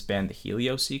too is this band, the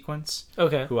Helio Sequence.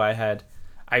 Okay. Who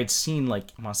I'd seen I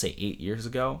want to say 8 years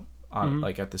ago on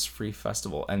at this free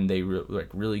festival, and they were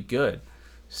really good.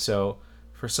 So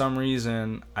for some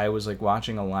reason, I was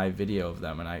watching a live video of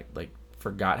them, and I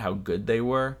forgot how good they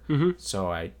were. Mm-hmm.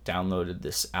 So I downloaded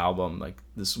this album,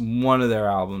 this one of their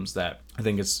albums that I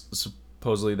think is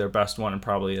supposedly their best one, and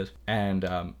probably is. And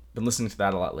been listening to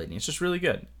that a lot lately. It's just really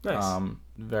good. Nice.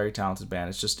 Very talented band.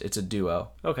 It's a duo.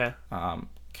 Okay.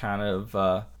 kind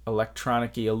of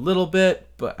electronic-y a little bit,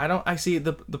 but I see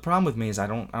the problem with me is I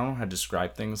don't know how to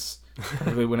describe things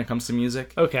when it comes to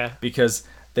music. Okay. Because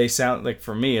they sound like,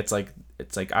 for me, it's like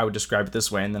I would describe it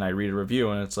this way, and then I read a review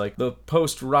and it's like the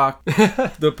post-rock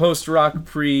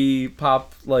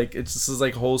pre-pop, like it's this is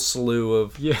like a whole slew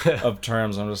of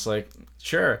terms. I'm just like,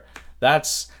 sure,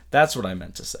 that's what I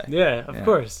meant to say. Yeah, of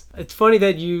course. It's funny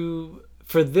that you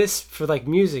for like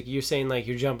music, you're saying like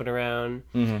you're jumping around.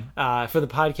 Mm-hmm. For the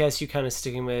podcast, you're kind of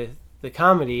sticking with the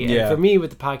comedy, and for me with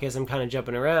the podcast, I'm kind of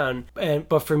jumping around.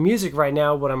 But for music right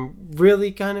now, what I'm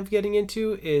really kind of getting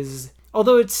into is,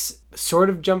 although it's sort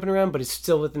of jumping around, but it's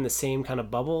still within the same kind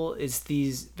of bubble, is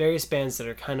these various bands that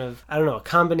are kind of, I don't know, a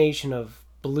combination of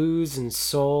blues and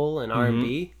soul and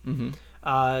R&B.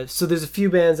 Mm-hmm. So there's a few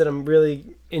bands that I'm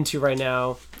really into right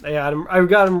now. I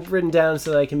got them written down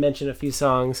so that I can mention a few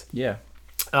songs. Yeah.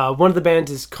 One of the bands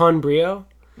is Con Brio,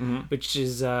 which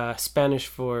is Spanish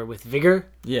for with vigor.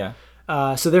 Yeah.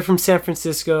 So they're from San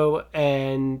Francisco,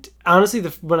 and honestly,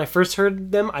 when I first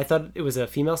heard them, I thought it was a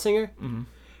female singer.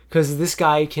 Because this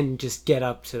guy can just get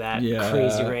up to that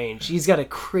crazy range. He's got a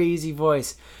crazy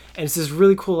voice. And it's this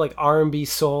really cool like R&B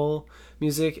soul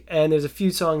music. And there's a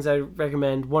few songs I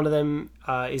recommend. One of them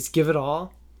is Give It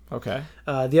All. Okay.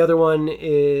 The other one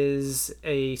is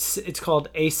it's called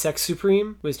A Sex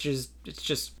Supreme, which is it's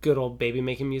just good old baby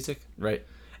making music. Right.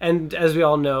 And as we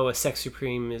all know, a sex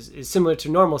supreme is similar to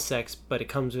normal sex, but it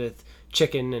comes with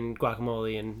chicken and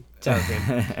guacamole and sour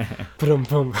cream. Boom,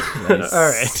 boom. Nice. All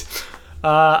right.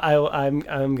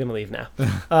 I'm gonna leave now.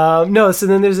 No, so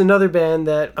then there's another band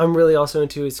that I'm really also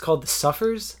into. It's called The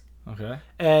Suffers. Okay.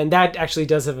 And that actually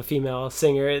does have a female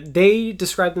singer. They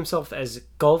describe themselves as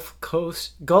Gulf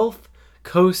Coast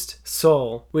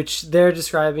soul, which they're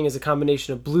describing as a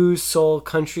combination of blues, soul,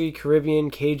 country, Caribbean,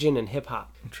 Cajun, and hip hop.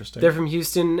 Interesting. They're from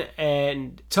Houston,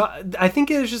 and I think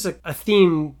there's just a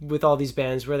theme with all these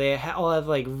bands where they all have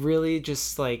like really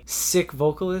just like sick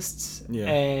vocalists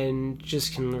and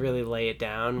just can really lay it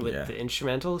down with the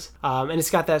instrumentals. And it's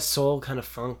got that soul kind of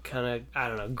funk, kind of, I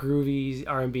don't know, groovy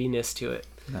R&B-ness to it.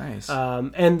 Nice.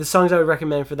 And the songs I would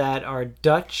recommend for that are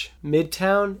Dutch,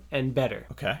 Midtown, and Better.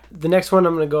 Okay. The next one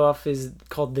I'm going to go off is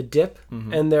called The Dip,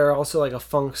 and they're also like a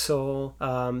funk soul.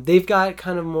 They've got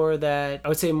kind of more that, I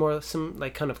would say more some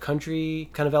like kind of country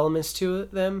kind of elements to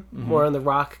them, more on the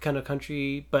rock kind of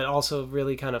country, but also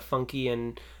really kind of funky,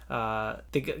 and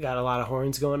they got a lot of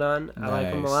horns going on. I like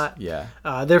them a lot. Yeah.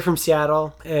 They're from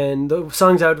Seattle, and the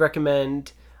songs I would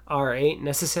recommend are Ain't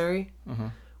Necessary,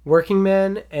 Working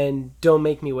Man, and Don't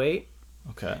Make Me Wait.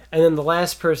 Okay. And then the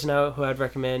last person who I'd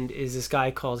recommend is this guy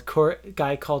called Corey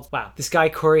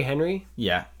Henry.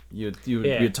 Yeah.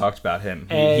 You talked about him.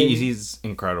 He's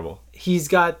incredible. He's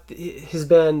got his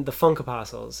band, the Funk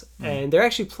Apostles, and they're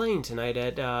actually playing tonight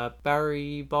at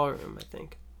Bowery Ballroom, I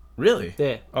think. Really?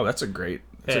 Yeah. Oh, that's a great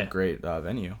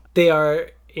venue. They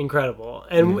are incredible.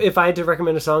 And if I had to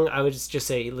recommend a song, I would just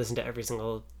say listen to every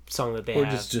single song that they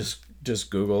have. Or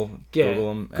just Google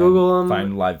them,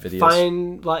 find live videos.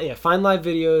 Find live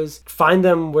videos. Find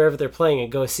them wherever they're playing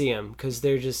and go see them, because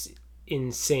they're just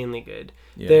insanely good.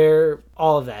 Yeah. They're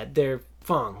all of that. They're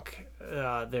funk.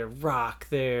 They're rock.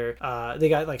 They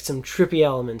got like some trippy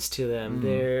elements to them.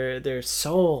 They're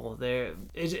soul.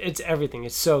 It's everything.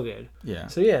 It's so good. Yeah.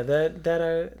 So yeah,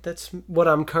 that's what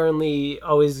I'm currently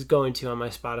always going to on my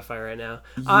Spotify right now.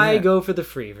 Yeah. I go for the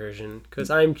free version because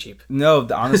I'm cheap. No,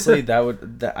 honestly,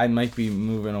 that I might be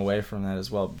moving away from that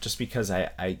as well, just because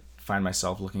I find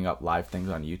myself looking up live things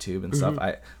on YouTube and stuff.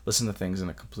 I listen to things in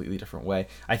a completely different way.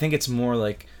 I think it's more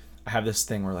like I have this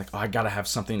thing where like, I gotta have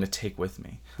something to take with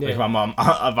me. Yeah. Like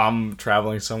if I'm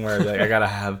traveling somewhere, like I gotta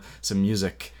have some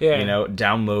music,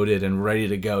 downloaded and ready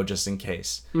to go just in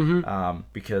case.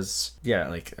 Because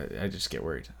like I just get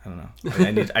worried. I don't know.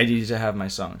 I need to have my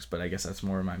songs, but I guess that's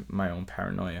more my own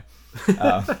paranoia.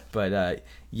 I'm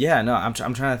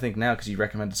trying to think now, because you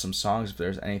recommended some songs, if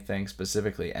there's anything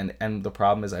specifically, and the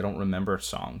problem is I don't remember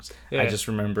songs. I just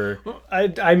remember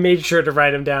I made sure to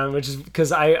write them down, which is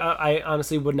because I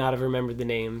honestly would not have remembered the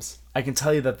names. I can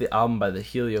tell you that the album by the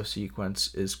Helio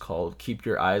Sequence is called Keep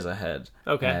Your Eyes Ahead.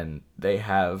 Okay. And they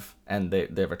have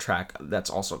a track that's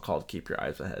also called Keep Your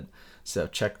Eyes Ahead. So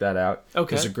check that out.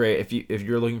 Okay. It's a great, if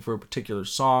you're looking for a particular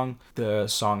song, the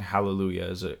song Hallelujah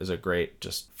is a great,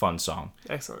 just fun song.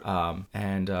 Excellent.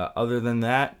 Other than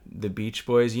that, the Beach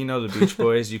Boys, the Beach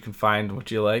Boys, you can find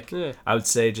what you like. Yeah. I would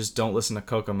say just don't listen to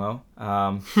Kokomo,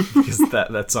 because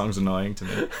that song's annoying to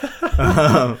me.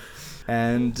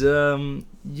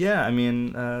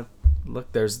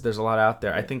 look, there's a lot out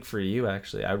there. I think for you,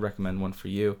 actually, I would recommend one for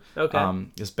you. Okay.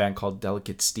 This band called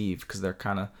Delicate Steve, because they're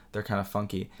kind of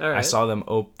funky. All right. I saw them.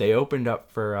 They opened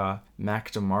up for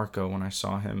Mac DeMarco when I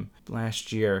saw him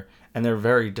last year, and they're a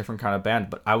very different kind of band.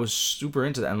 But I was super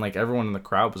into them, and like everyone in the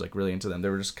crowd was like really into them. They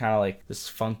were just kind of like this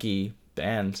funky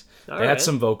band. They had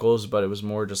some vocals, but it was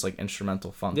more just like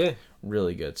instrumental funk. Yeah.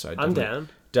 Really good. So I'm down.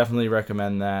 Definitely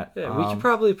recommend that. Yeah, we could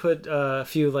probably put a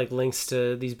few like links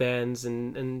to these bands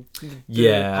and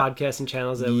podcasts and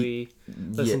channels that we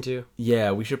listen to.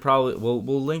 Yeah, we should probably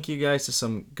we'll link you guys to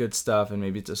some good stuff and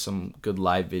maybe to some good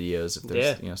live videos if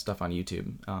there's stuff on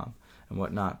YouTube and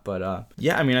whatnot. But I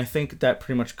mean, I think that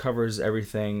pretty much covers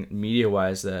everything media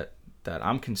wise that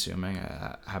I'm consuming.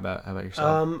 How about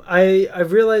yourself?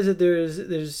 I've realized that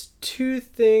there's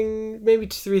maybe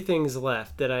three things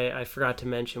left that I forgot to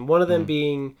mention. One of them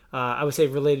being, I would say,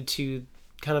 related to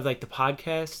kind of like the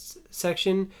podcast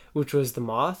section, which was The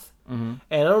Moth. Mm-hmm.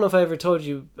 And I don't know if I ever told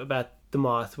you about The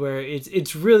Moth, where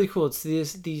it's really cool. It's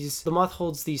The Moth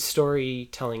holds these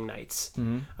storytelling nights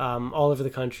all over the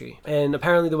country. And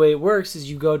apparently the way it works is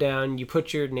you go down, you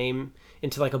put your name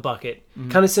into like a bucket,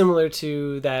 kind of similar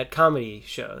to that comedy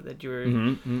show that you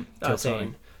were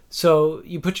saying. So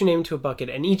you put your name into a bucket,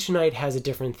 and each night has a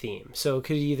different theme. So it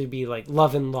could either be like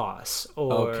love and loss,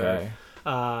 or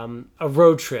a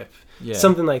road trip,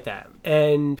 something like that.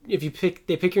 And if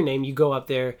they pick your name, you go up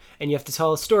there, and you have to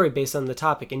tell a story based on the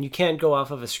topic, and you can't go off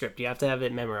of a script. You have to have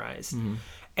it memorized.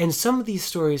 And some of these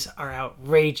stories are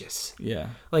outrageous. Yeah.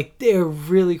 Like, they're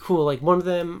really cool. Like, one of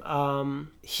them,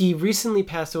 he recently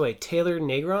passed away. Taylor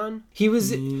Negron. He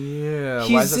was... Yeah,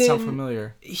 why does that sound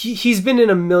familiar? He's been in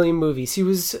a million movies. He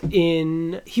was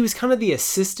kind of the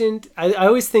assistant. I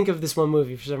always think of this one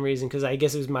movie for some reason, because I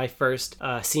guess it was my first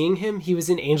seeing him. He was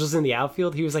in Angels in the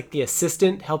Outfield. He was, like, the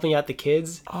assistant helping out the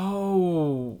kids.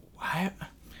 Oh,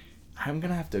 I'm going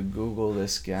to have to Google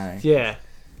this guy. Yeah.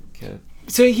 Okay.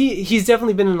 So he's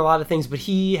definitely been in a lot of things, but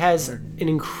he has an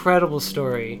incredible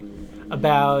story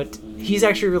about... He's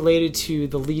actually related to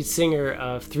the lead singer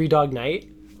of Three Dog Night.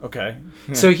 Okay.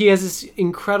 Yeah. So he has this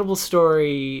incredible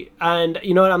story, and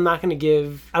you know what? I don't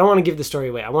want to give the story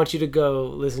away. I want you to go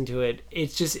listen to it.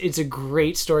 It's a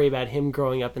great story about him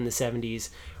growing up in the 70s,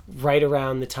 right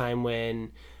around the time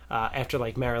when... after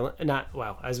like Marilyn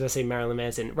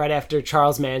Manson, right after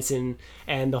Charles Manson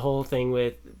and the whole thing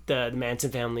with the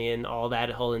Manson family and all that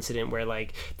whole incident where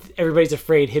like everybody's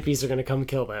afraid hippies are going to come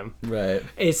kill them. Right.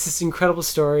 It's this incredible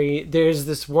story. There's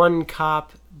this one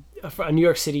cop, a New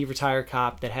York City retired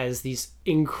cop, that has these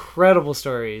incredible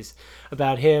stories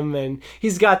about him, and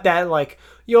he's got that like,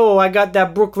 yo, I got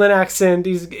that Brooklyn accent.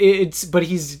 It's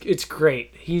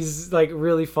great. He's like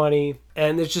really funny,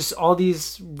 and there's just all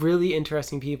these really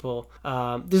interesting people.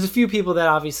 There's a few people that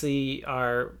obviously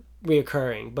are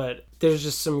reoccurring, but there's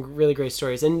just some really great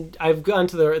stories, and I've gone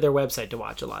to their website to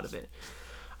watch a lot of it.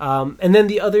 And then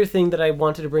the other thing that I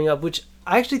wanted to bring up, which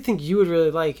I actually think you would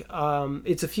really like,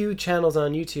 it's a few channels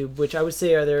on YouTube, which I would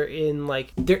say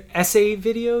they're essay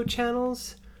video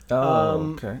channels.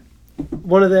 Oh, okay.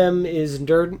 One of them is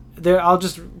Nerd. I'll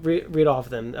just read off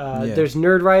of them. There's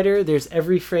Nerd Writer, there's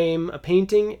Every Frame a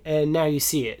Painting, and Now You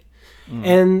See It.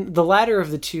 And the latter of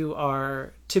the two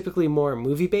are typically more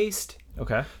movie-based.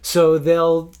 Okay. So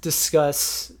they'll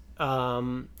discuss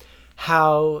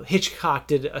how Hitchcock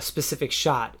did a specific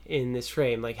shot in this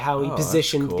frame, like how he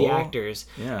positioned the actors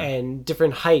and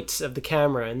different heights of the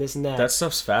camera and this and that. That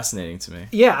stuff's fascinating to me.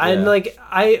 Yeah, and like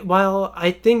while I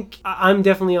think I'm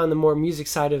definitely on the more music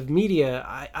side of media,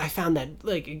 I found that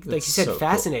like you said, so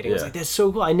fascinating. Cool. I was like, that's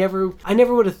so cool. I never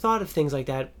would have thought of things like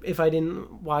that if I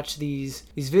didn't watch these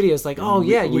videos. Like,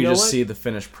 we just see the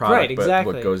finished product, right?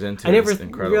 Exactly. But what goes into I never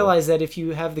incredible. realized that if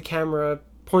you have the camera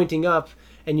pointing up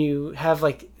and you have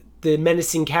like the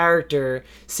menacing character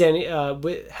standing,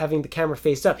 having the camera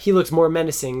faced up, he looks more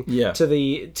menacing to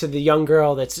the young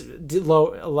girl that's a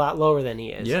lot lower than he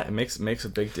is. Yeah, it makes a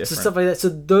big difference. So stuff like that. So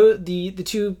the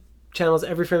two channels,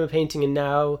 Every Frame a Painting and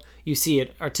Now You See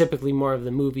It, are typically more of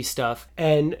the movie stuff.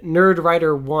 And Nerd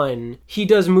Writer 1, he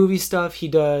does movie stuff, he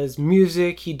does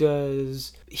music, he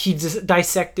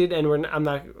dissected, and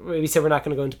we said we're not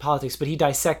going to go into politics, but he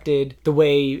dissected the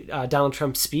way Donald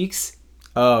Trump speaks.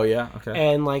 Oh, yeah,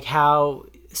 okay. And like how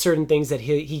certain things that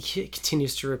he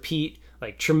continues to repeat,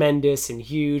 like tremendous and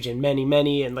huge and many,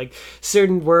 many, and like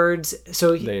certain words.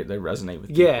 So they resonate with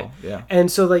people. Yeah. And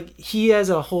so like he has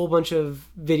a whole bunch of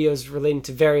videos relating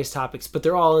to various topics, but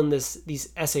they're all in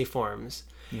these essay forms.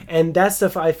 And that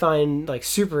stuff I find like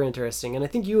super interesting, and I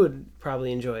think you would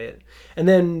probably enjoy it. And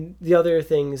then the other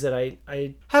things that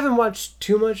I haven't watched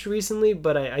too much recently,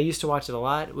 but I used to watch it a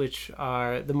lot, which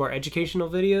are the more educational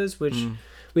videos, which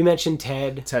we mentioned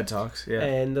TED Talks, yeah,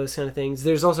 and those kind of things.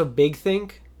 There's also Big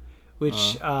Think,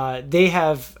 which they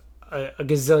have a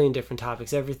gazillion different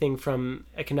topics, everything from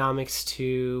economics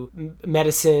to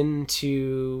medicine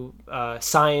to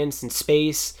science and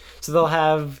space. So they'll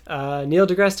have Neil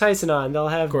deGrasse Tyson on. They'll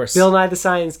have Bill Nye the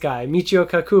Science Guy, Michio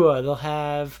Kakuya. They'll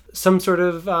have some sort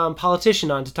of politician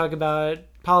on to talk about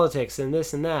politics and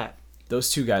this and that. Those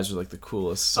two guys are like the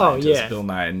coolest scientists, Bill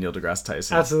Nye and Neil deGrasse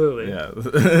Tyson. Absolutely.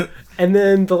 Yeah. And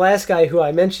then the last guy who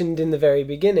I mentioned in the very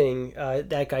beginning,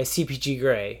 that guy CPG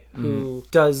Grey, who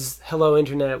does Hello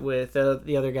Internet with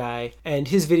the other guy. And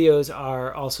his videos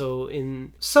are also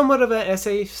in somewhat of an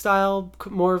essay style,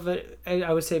 more of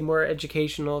I would say more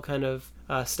educational kind of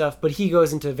stuff. But he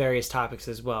goes into various topics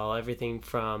as well. Everything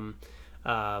from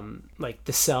like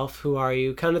the self, who are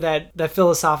you, kind of that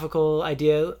philosophical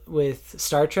idea with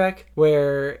Star Trek,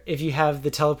 where if you have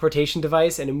the teleportation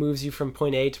device and it moves you from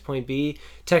point A to point B,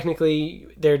 technically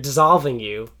they're dissolving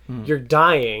you, you're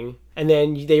dying, and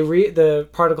then the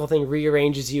particle thing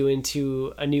rearranges you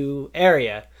into a new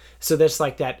area. So there's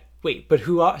like that, wait, but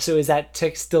so is that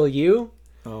still you?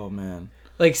 Oh man.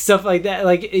 Like stuff like that,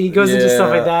 like he goes into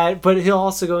stuff like that, but he'll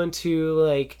also go into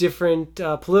like different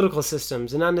political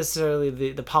systems, and not necessarily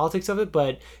the politics of it,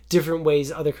 but different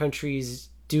ways other countries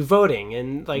do voting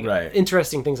and like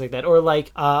interesting things like that, or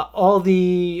like all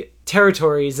the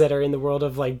territories that are in the world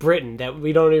of like Britain that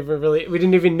we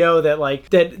didn't even know that like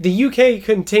that the UK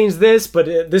contains this, but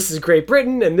this is Great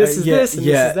Britain and this is this and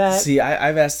this is that. See,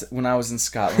 I've asked when I was in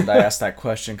Scotland, I asked that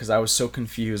question because I was so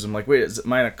confused. I'm like, wait,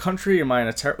 am I in a country? Am I in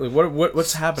a territory?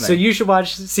 What's happening? So you should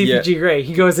watch CPG Grey.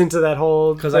 He goes into that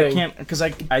whole because I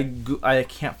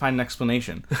can't find an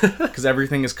explanation because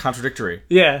everything is contradictory.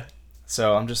 Yeah.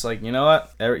 So I'm just like, you know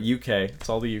what? UK. It's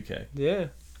all the UK. Yeah.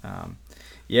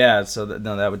 Yeah, so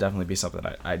that would definitely be something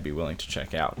I'd be willing to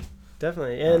check out.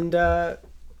 Definitely. And that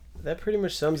pretty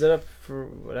much sums it up for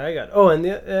what I got. Oh, and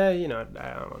I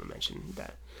don't want to mention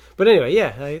that. But anyway,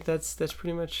 yeah, that's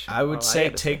pretty much I would say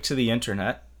take to the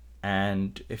internet,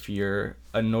 and if you're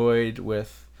annoyed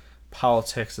with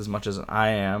politics as much as I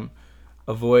am,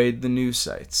 avoid the news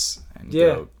sites and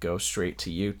go straight to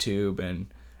YouTube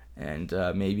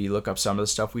and maybe look up some of the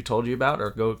stuff we told you about, or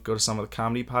go to some of the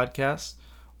comedy podcasts.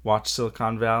 Watch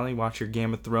Silicon Valley. Watch your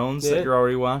Game of Thrones that you're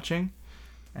already watching,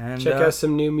 and check out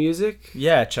some new music.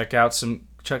 Yeah, check out some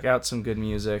good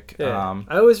music. Yeah.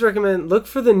 I always recommend look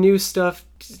for the new stuff.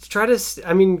 Try to.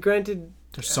 I mean, granted,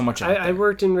 there's so much. I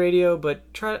worked in radio, but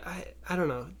I don't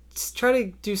know. Try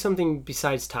to do something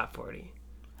besides Top 40.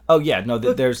 Oh yeah, no.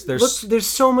 There's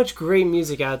so much great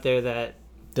music out there that.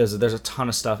 There's a ton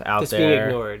of stuff out that's there. Being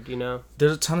ignored, you know.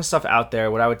 There's a ton of stuff out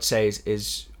there. What I would say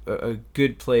is a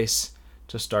good place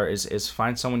to start is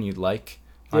find someone you like,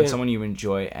 find someone you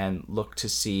enjoy, and look to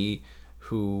see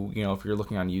who, if you're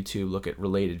looking on YouTube, look at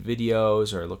related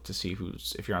videos, or look to see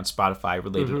if you're on Spotify,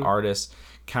 related artists,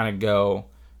 kind of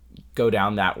go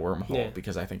down that wormhole,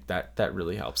 because I think that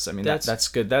really helps. I mean, that's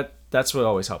good. That's what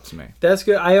always helps me. That's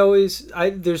good.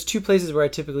 There's two places where I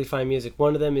typically find music.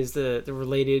 One of them is the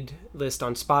related list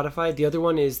on Spotify. The other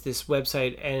one is this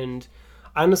website, and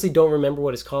I honestly don't remember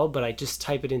what it's called, but I just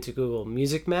type it into Google,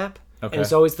 Music Map. Okay. And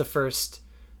it's always the first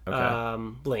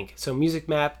link. So Music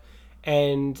Map,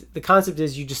 and the concept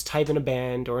is you just type in a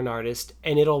band or an artist,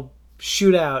 and it'll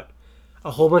shoot out a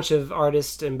whole bunch of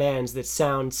artists and bands that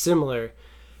sound similar,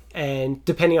 and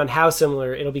depending on how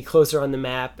similar, it'll be closer on the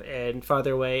map and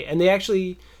farther away. And they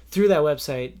actually, through that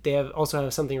website, they also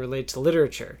have something related to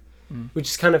literature, which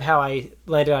is kind of how I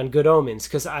landed on Good Omens,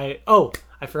 because I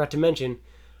forgot to mention,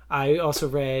 I also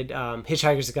read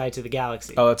Hitchhiker's Guide to the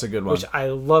Galaxy. Oh, that's a good one. Which I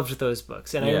loved those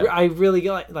books, and I really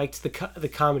liked the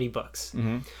comedy books.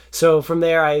 Mm-hmm. So from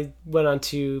there, I went on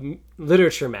to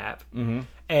Literature Map,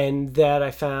 and that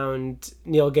I found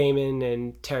Neil Gaiman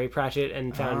and Terry Pratchett,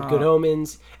 and found Good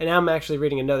Omens. And now I'm actually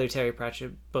reading another Terry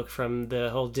Pratchett book from the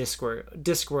whole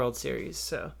Discworld series.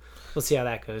 So we'll see how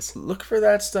that goes. Look for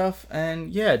that stuff,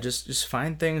 and just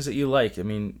find things that you like. I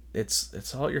mean,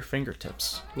 it's all at your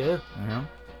fingertips. Yeah.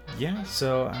 Yeah,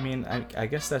 so, I mean, I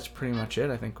guess that's pretty much it.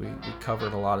 I think we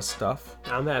covered a lot of stuff.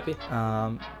 I'm happy.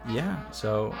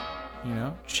 So,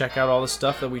 check out all the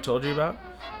stuff that we told you about,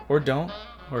 or don't,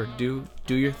 or do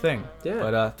your thing. Yeah.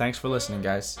 But thanks for listening,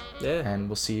 guys. Yeah. And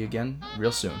we'll see you again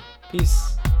real soon.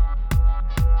 Peace.